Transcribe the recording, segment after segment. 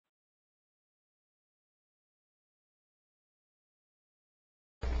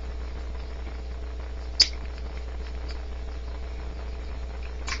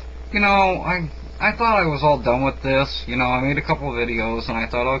you know, I thought I was all done with this. You know, I made a couple of videos, and I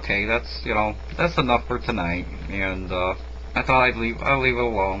thought, okay, that's, you know, that's enough for tonight. And I thought I'll leave it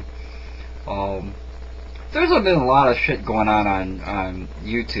alone. Um, there's been a lot of shit going on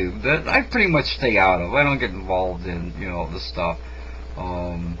YouTube that I pretty much stay out of. I don't get involved in, you know, this stuff.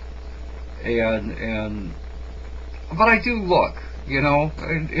 Um, and but I do look. You know,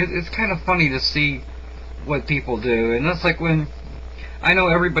 it's kind of funny to see what people do, and that's like when I know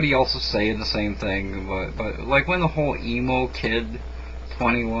everybody else is saying the same thing, but like when the whole Emo Kid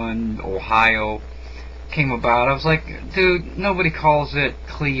 21 Ohio came about, I was like, dude, nobody calls it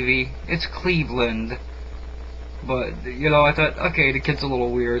Clevey, it's Cleveland. But, you know, I thought, okay, the kid's a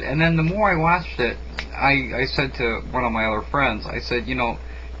little weird. And then the more I watched it, I said to one of my other friends, I said, you know,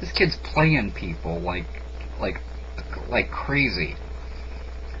 this kid's playing people like crazy.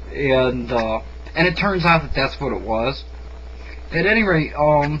 And it turns out that that's what it was. At any rate,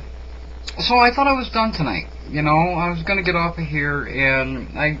 so I thought I was done tonight. You know, I was gonna get off of here,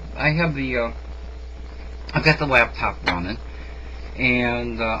 and I have the I've got the laptop running,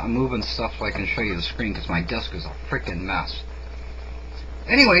 and I'm moving stuff so I can show you the screen because my desk is a freaking mess.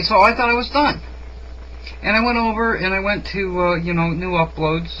 Anyway, so I thought I was done, and I went over and I went to you know, new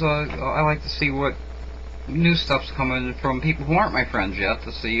uploads. I like to see what new stuff's coming from people who aren't my friends yet,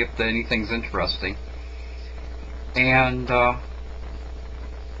 to see if anything's interesting. And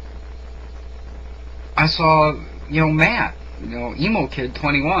I saw, you know, Matt, you know, Emo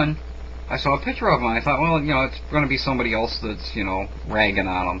Kid21. I saw a picture of him. I thought, well, you know, it's going to be somebody else that's, you know, ragging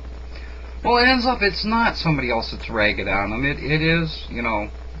on him. Well, it ends up it's not somebody else that's ragging on him. It is, you know,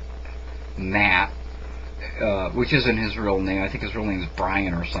 Matt, which isn't his real name. I think his real name is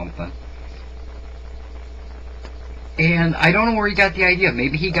Brian or something. And I don't know where he got the idea.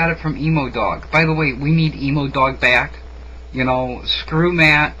 Maybe he got it from Emo Dog. By the way, we need Emo Dog back. You know, screw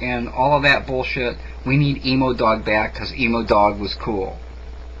Matt and all of that bullshit. We need Emo Dog back because Emo Dog was cool.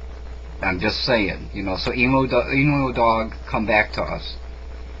 I'm just saying, you know. So Emo Dog, come back to us.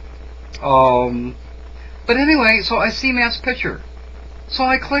 But anyway, so I see Matt's picture. So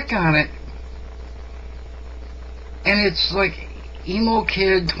I click on it, and it's like, Emo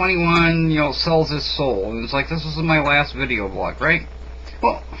Kid 21, you know, sells his soul. And it's like, this is my last video blog, right?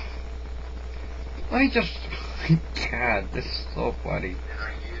 Well, let me just, God, this is so funny.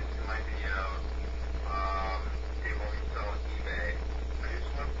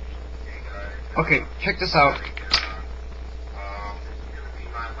 Okay, check this out.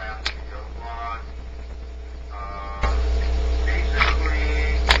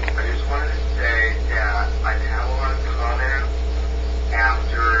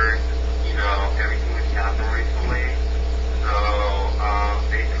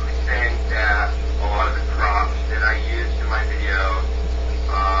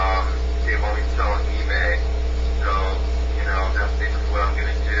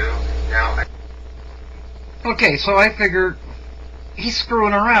 Okay, so I figured he's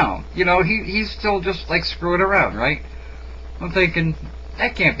screwing around. You know, he's still just like screwing around, right? I'm thinking,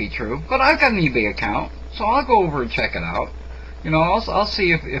 that can't be true. But I've got an eBay account, so I'll go over and check it out. You know, I'll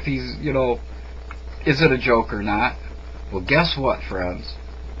see if he's, you know, is it a joke or not. Well, guess what, friends?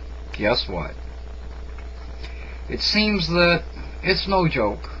 Guess what? It seems that it's no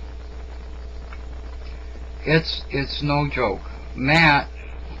joke. It's no joke. Matt,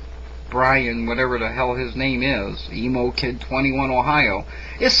 Brian, whatever the hell his name is, Emo Kid21Ohio,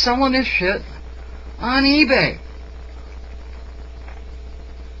 is selling his shit on eBay.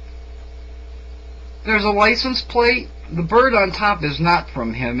 There's a license plate. The bird on top is not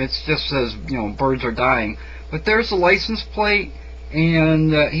from him. It just says, you know, birds are dying. But there's a license plate,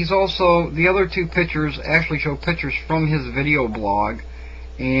 and he's also, the other two pictures actually show pictures from his video blog,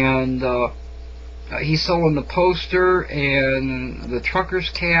 and he's selling the poster and the trucker's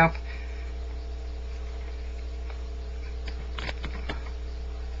cap.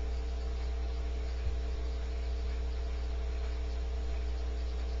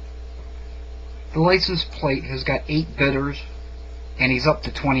 The license plate has got 8 bidders, and he's up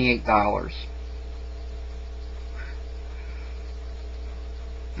to $28.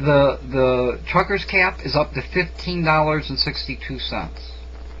 The trucker's cap is up to $15.62.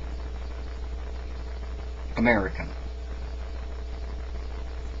 American.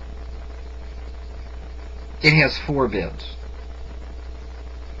 It has 4 bids.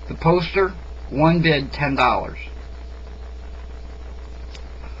 The poster, 1 bid, $10.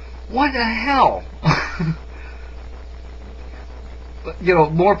 What the hell? You know,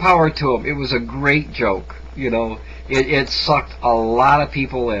 more power to him. It was a great joke. You know, it sucked a lot of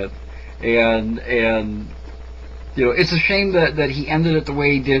people in, and You know, it's a shame that he ended it the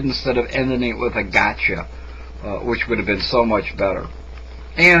way he did instead of ending it with a gotcha, which would have been so much better.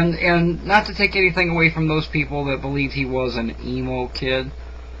 And not to take anything away from those people that believed he was an emo kid,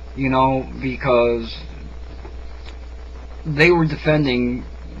 you know, because they were defending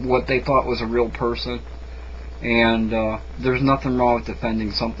what they thought was a real person. And there's nothing wrong with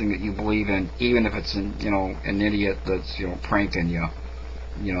defending something that you believe in, even if it's an idiot that's pranking you.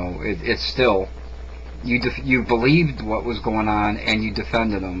 You know, it's still you believed what was going on and you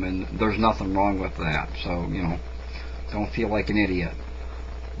defended them, and there's nothing wrong with that. So don't feel like an idiot.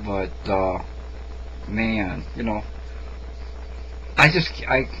 But man, I'm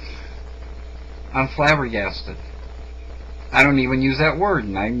flabbergasted. I don't even use that word,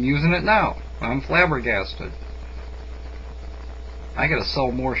 and I'm using it now. I'm flabbergasted. I gotta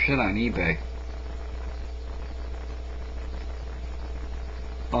sell more shit on eBay.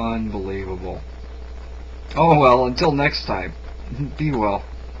 Unbelievable. Oh well, until next time. Be well.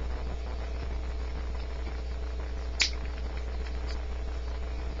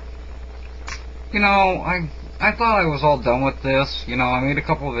 I thought I was all done with this. I made a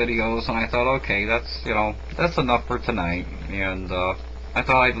couple of videos and I thought, okay, that's enough for tonight. And I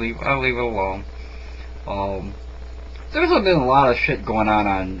thought I'd leave it alone. There's been a lot of shit going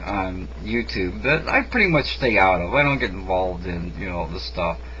on YouTube that I pretty much stay out of. I don't get involved in this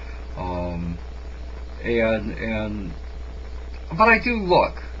stuff. But I do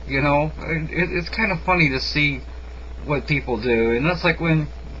look. It's kind of funny to see what people do, and that's like when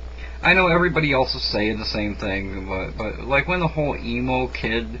I know everybody else is saying the same thing, but like when the whole Emo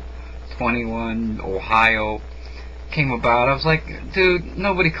Kid21Ohio came about, I was like, dude,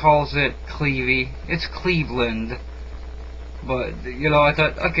 nobody calls it Clevey, it's Cleveland. But I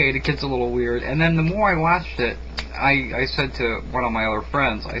thought, okay, the kid's a little weird. And then the more I watched it, I said to one of my other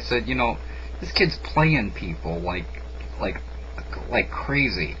friends, I said, this kid's playing people like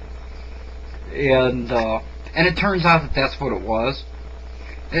crazy. And it turns out that that's what it was.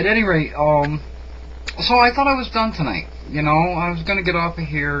 At any rate, so I thought I was done tonight. I was gonna get off of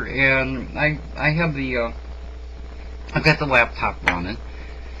here, and I have I've got the laptop running,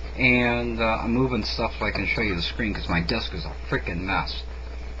 and I'm moving stuff so I can show you the screen because my desk is a freaking mess.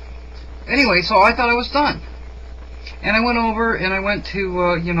 Anyway, so I thought I was done, and I went over and I went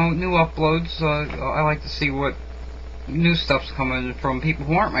to new uploads. I like to see what new stuff's coming from people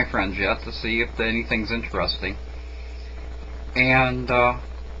who aren't my friends yet, to see if anything's interesting. And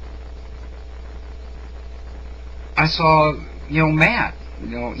I saw, Matt,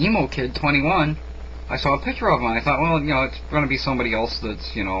 Emo Kid21. I saw a picture of him, and I thought, well, it's going to be somebody else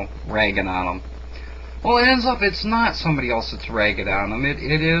that's, ragging on him. Well, it ends up it's not somebody else that's ragging on him.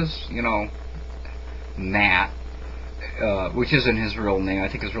 It is, Matt, which isn't his real name. I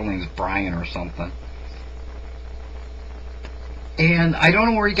think his real name is Brian or something. And I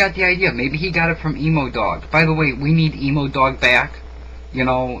don't know where he got the idea. Maybe he got it from Emo Dog. By the way, we need Emo Dog back.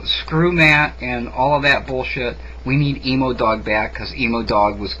 Screw Matt and all of that bullshit. We need Emo Dog back because Emo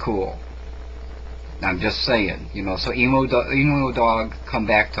Dog was cool. I'm just saying, so Emo Dog, come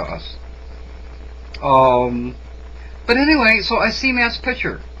back to us. But anyway, so I see Matt's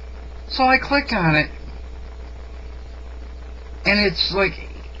picture. So I click on it, and it's like,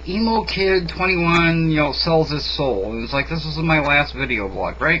 Emo Kid21, sells his soul. And it's like, this is my last video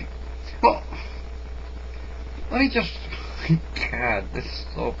blog, right? Well, let me just... God, this is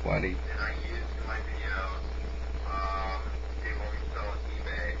so funny.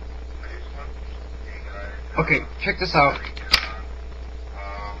 Okay, check this out.